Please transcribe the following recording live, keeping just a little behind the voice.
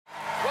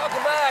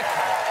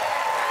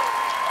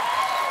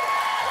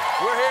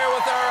We're here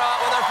with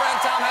our friend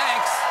Tom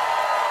Hanks.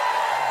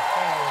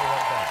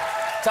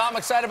 Tom,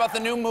 excited about the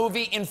new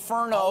movie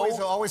Inferno.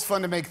 Always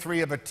fun to make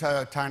three of a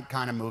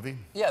kind of movie.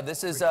 Yeah,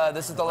 this is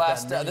the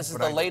last. This is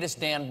the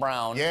latest Dan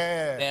Brown.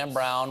 Yeah. Dan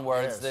Brown,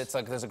 where it's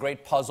like there's a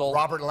great puzzle.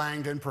 Robert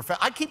Langdon.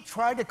 I keep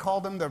trying to call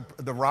them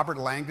the Robert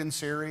Langdon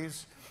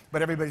series,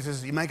 but everybody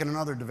says, "You making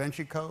another Da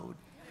Vinci Code?"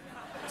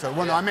 So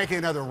well, no, I'm making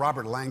another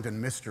Robert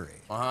Langdon mystery.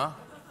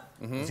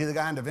 Is he the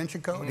guy in Da Vinci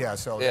Code? Yeah.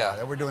 So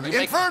yeah, we're doing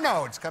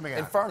Inferno. It's coming out.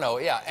 Inferno.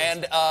 Yeah,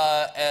 and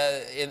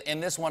in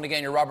this one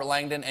again, you're Robert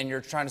Langdon, and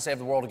you're trying to save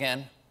the world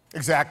again.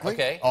 Exactly.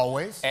 Okay.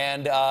 Always.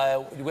 And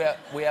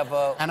we have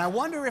a. And I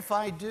wonder if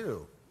I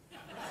do.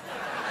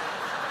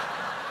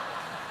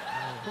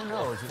 Who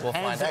knows? We'll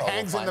find out. It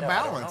hangs in the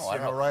balance. I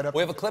don't know. Right up.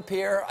 We have a clip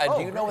here.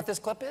 Do you know what this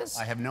clip is?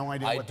 I have no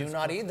idea. I do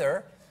not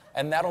either,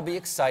 and that'll be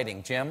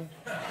exciting, Jim.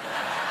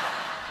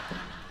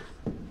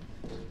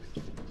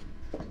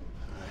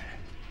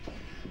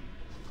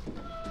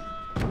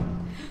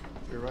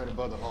 You're right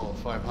above the Hall of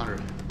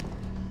 500.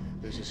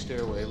 There's a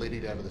stairway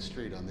leading down to the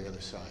street on the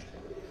other side.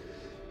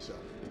 So,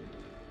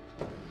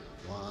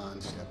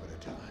 one step at a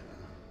time.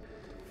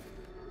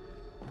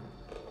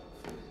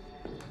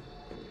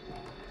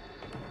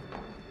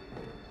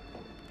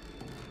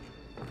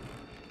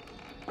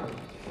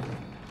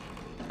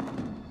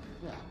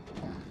 Yeah.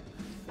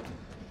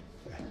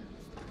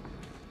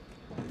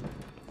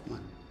 Come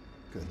on.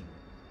 Good.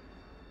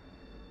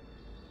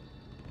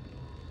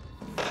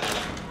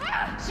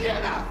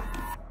 Sienna!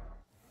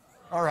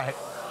 All right.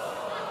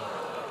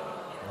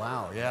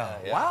 Wow, yeah.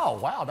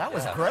 Wow, that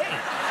was great.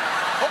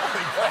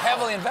 They're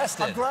heavily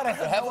invested. I'm glad I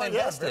had heavily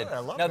invested. I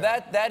love now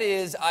that. that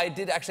is, I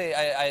did actually,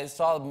 I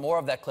saw more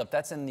of that clip.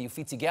 That's in the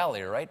Uffizi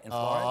Gallery, right, in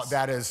Florence?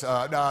 That is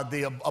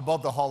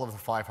above the Hall of the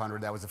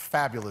 500. That was a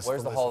fabulous.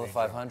 Where's the Hall of the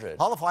 500?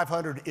 Hall of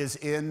 500 is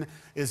in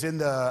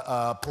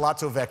the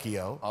Palazzo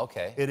Vecchio.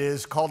 Okay. It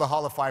is called the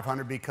Hall of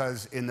 500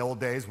 because in the old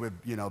days, with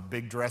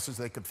big dresses,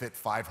 they could fit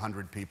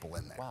 500 people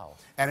in there. Wow.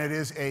 And it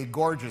is a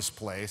gorgeous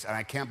place, and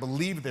I can't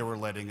believe they were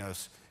letting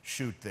us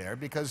shoot there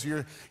because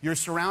you're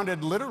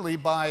surrounded literally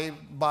by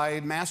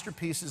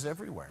masterpieces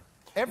everywhere.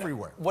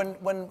 Everywhere.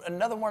 When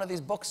another one of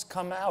these books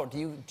come out,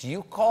 do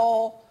you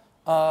call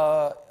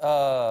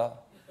Ron,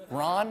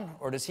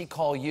 or does he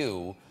call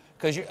you?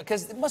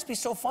 Because it must be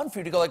so fun for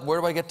you to go, like,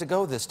 where do I get to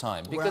go this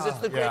time? Because it's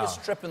the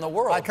greatest trip in the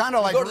world. I kind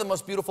of like go to the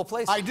most beautiful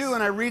places. I do,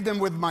 and I read them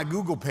with my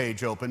Google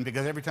page open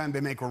because every time they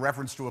make a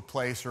reference to a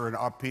place or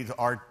an piece of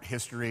art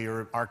history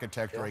or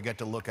architecture, I get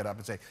to look it up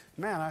and say,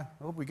 man, I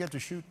hope we get to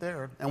shoot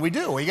there. And we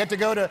do. We get to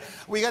go to.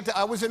 We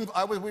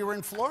were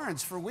in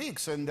Florence for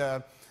weeks, and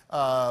I'd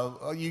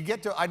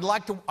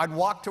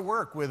walk to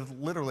work with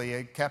literally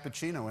a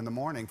cappuccino in the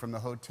morning from the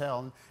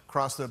hotel,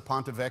 across the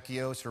Ponte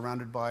Vecchio,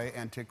 surrounded by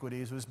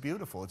antiquities. It was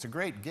beautiful. It's a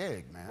great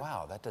gig, man.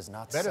 Wow, that does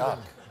not Better suck.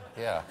 than-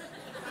 Yeah.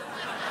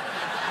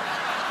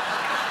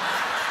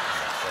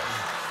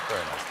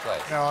 Very nice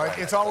place. No,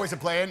 it's always a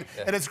play, and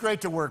it's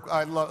great to work.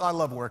 I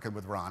love working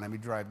with Ron. I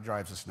mean,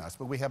 drives us nuts.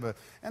 But we have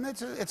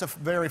it's a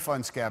very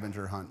fun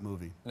scavenger hunt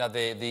movie. Now,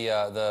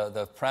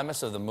 the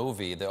premise of the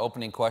movie, the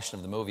opening question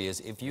of the movie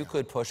is, if you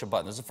could push a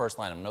button. This is the first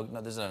line. No,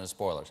 this isn't any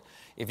spoilers.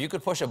 If you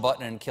could push a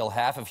button and kill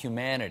half of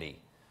humanity,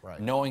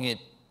 knowing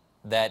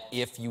that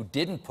if you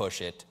didn't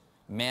push it,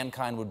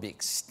 mankind would be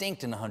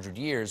extinct in 100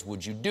 years,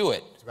 would you do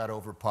it? It's about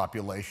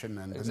overpopulation,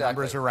 and the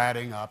numbers are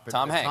adding up.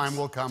 Tom Hanks. Time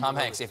will come. Tom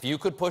Hanks, if you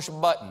could push a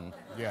button,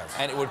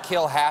 and it would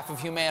kill half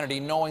of humanity,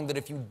 knowing that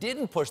if you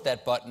didn't push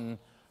that button,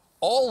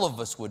 all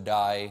of us would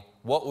die,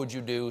 what would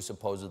you do?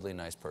 Supposedly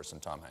nice person,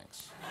 Tom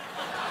Hanks.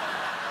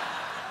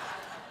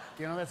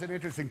 That's an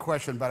interesting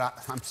question, but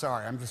I'm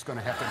sorry. I'm just going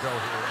to have to go here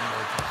one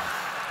more time.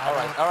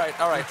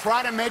 All right. You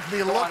try to make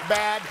me look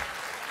bad.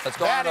 Let's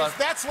go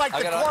That's like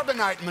the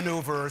Corbynite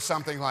maneuver or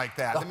something like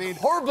that.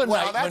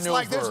 Corbynite that's maneuver.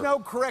 Like there's no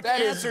correct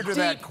answer to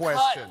that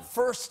question.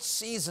 First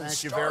season Thank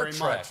Star you very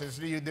Trek.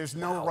 much. There's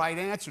no right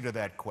answer to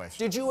that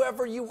question. Did you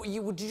ever?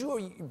 Did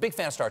you? Big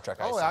fan of Star Trek?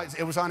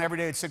 It was on every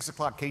day at 6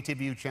 o'clock,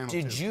 KTVU channel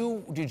 2.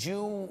 Did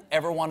you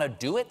ever want to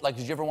do it? Like,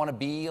 did you ever want to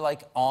be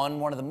like on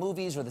one of the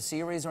movies or the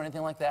series or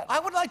anything like that? I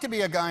would like to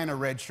be a guy in a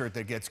red shirt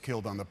that gets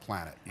killed on the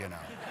planet.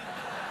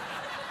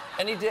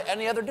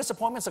 Any other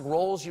disappointments, like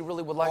roles you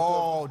really would like to?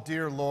 Oh,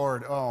 dear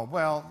Lord. Oh,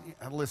 well,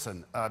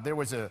 listen, there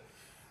was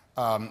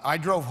I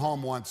drove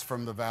home once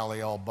from the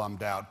Valley all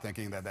bummed out,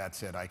 thinking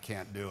that's it, I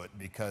can't do it,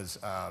 because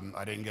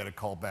I didn't get a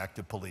call back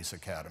to Police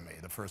Academy,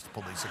 the first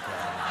Police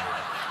Academy.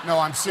 No,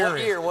 I'm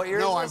serious. What year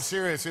No, is I'm this?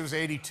 serious. It was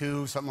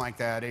 82, something like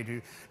that.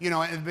 82.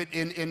 But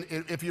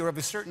if you're of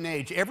a certain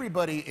age,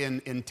 everybody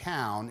in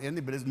town,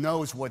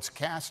 knows what's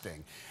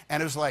casting.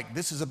 And it was like,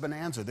 this is a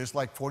bonanza. There's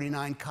like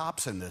 49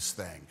 cops in this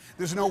thing.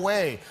 There's no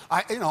way.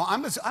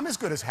 I'm as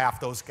good as half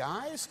those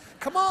guys.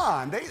 Come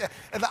on.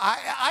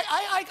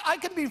 I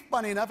can be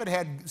funny enough. It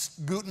had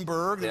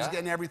Gutenberg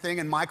and everything,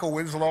 and Michael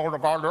Winslow, the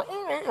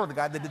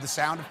guy that did the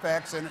sound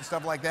effects and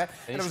stuff like that.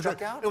 And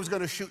it was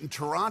going to shoot in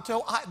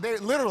Toronto.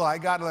 I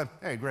got like,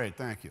 hey, great,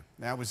 thank you.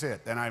 That was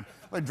it. And I'm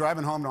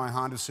driving home to my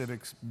Honda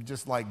Civics,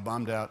 just like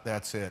bummed out.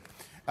 That's it.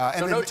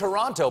 So no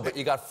Toronto, but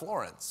you got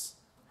Florence.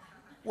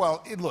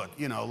 Well, look,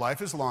 you know,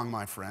 life is long,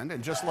 my friend,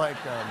 and just like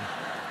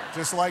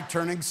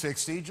turning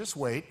 60, just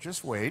wait,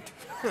 just wait.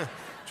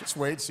 Just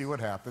wait, see what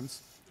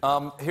happens.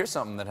 Here's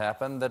something that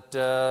happened that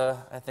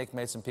I think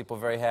made some people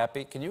very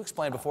happy. Can you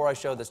explain, before I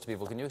show this to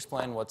people, can you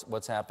explain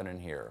what's happening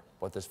here?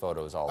 What this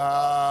photo is all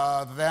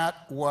about?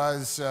 That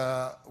was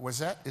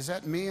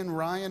that me and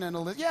Ryan and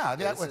Elizabeth? Yeah,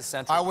 that was.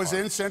 I was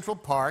in Central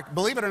Park.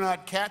 Believe it or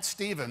not, Cat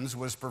Stevens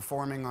was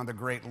performing on the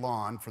Great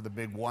Lawn for the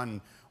big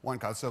one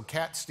concert. So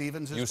Cat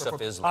Stevens is Yusuf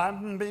performing. Islam.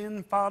 I'm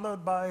being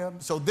followed by a.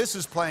 So this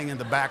is playing in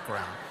the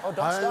background. Oh,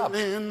 don't stop. I'm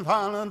being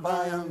followed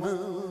by a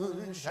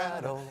moon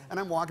shadow, and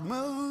I'm walking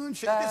moon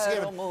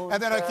shadow,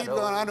 and then I keep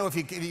going. I don't know if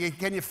you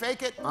can you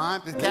fake it?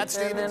 I'm Cat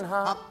Stevens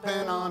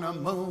hopping on a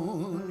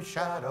moon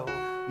shadow.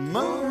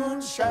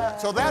 Moon shadow.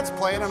 So that's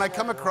playing, and I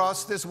come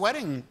across this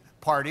wedding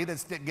party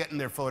that's getting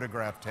their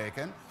photograph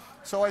taken.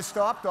 So I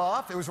stopped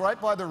off. It was right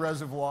by the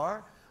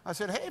reservoir. I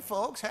said, "Hey,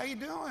 folks, how you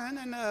doing?"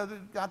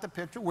 And got the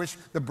picture. Wish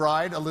the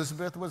bride,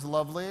 Elizabeth, was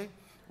lovely.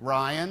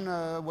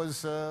 Ryan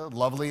was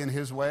lovely in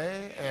his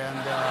way, and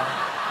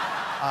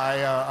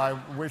I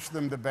wish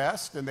them the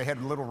best. And they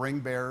had little ring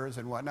bearers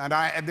and whatnot.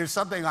 And there's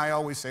something I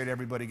always say to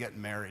everybody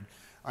getting married.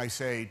 I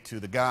say to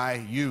the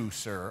guy, "You,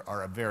 sir,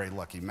 are a very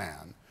lucky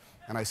man."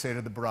 And I say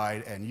to the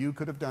bride, "And you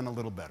could have done a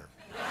little better."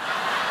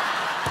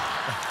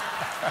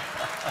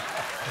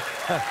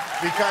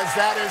 Because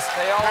that's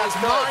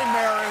my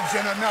marriage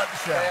in a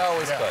nutshell. They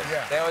always could.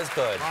 Yeah. They always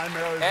could. My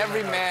marriage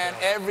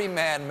Every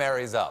man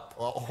marries up.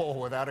 Well, oh,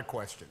 without a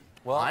question.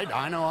 Well,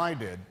 I know I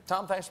did.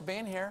 Tom, thanks for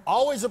being here.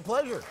 Always a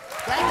pleasure.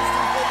 Thank you,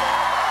 Stephen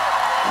Colbert.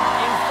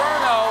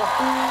 Inferno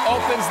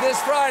opens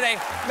this Friday.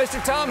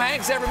 Mr. Tom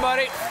Hanks,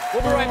 everybody.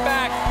 We'll be right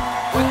back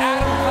with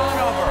Adam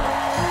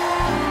Conover.